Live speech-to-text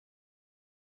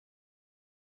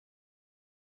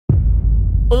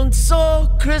And so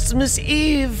Christmas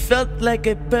Eve felt like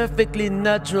a perfectly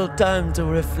natural time to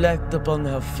reflect upon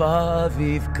how far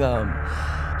we've come.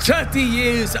 30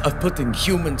 years of putting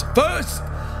humans first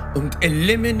and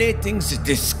eliminating the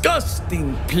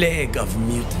disgusting plague of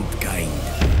mutant kind.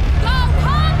 Go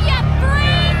home, you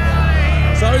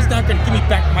freak! Sorry's not gonna give me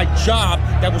back my job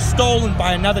that was stolen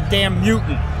by another damn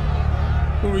mutant.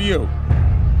 Who are you?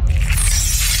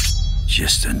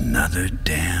 Just another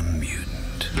damn mutant.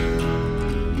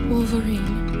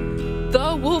 Wolverine.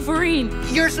 The Wolverine.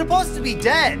 You're supposed to be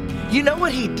dead. You know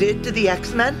what he did to the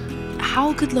X-Men?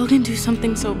 How could Logan do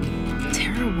something so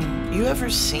terrible? You ever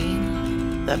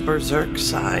seen that berserk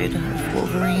side of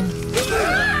Wolverine?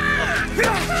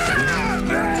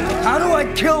 How do I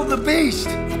kill the beast?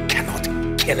 Cannot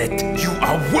kill it. You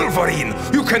are Wolverine.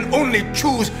 You can only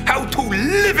choose how to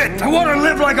live it. I want to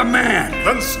live like a man.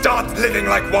 Then start living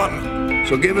like one.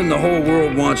 So given the whole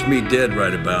world wants me dead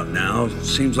right about now, it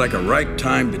seems like a right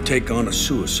time to take on a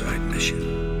suicide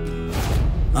mission.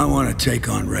 I want to take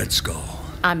on Red Skull.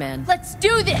 I'm in. Let's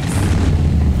do this!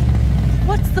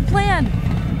 What's the plan?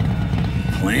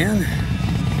 Plan?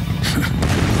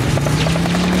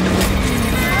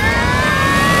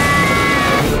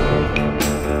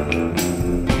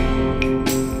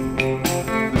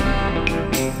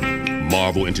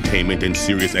 Marvel Entertainment and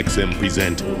SiriusXM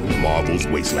present Marvel's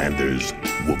Wastelanders,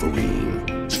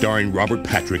 Wolverine. Starring Robert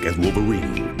Patrick as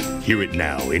Wolverine. Hear it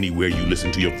now anywhere you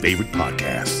listen to your favorite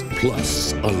podcasts.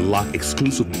 Plus, unlock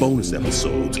exclusive bonus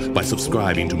episodes by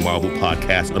subscribing to Marvel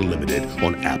Podcast Unlimited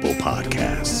on Apple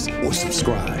Podcasts. Or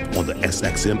subscribe on the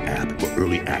SXM app for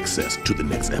early access to the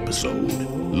next episode.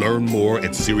 Learn more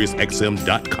at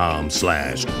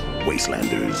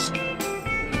SiriusXM.com/Wastelanders.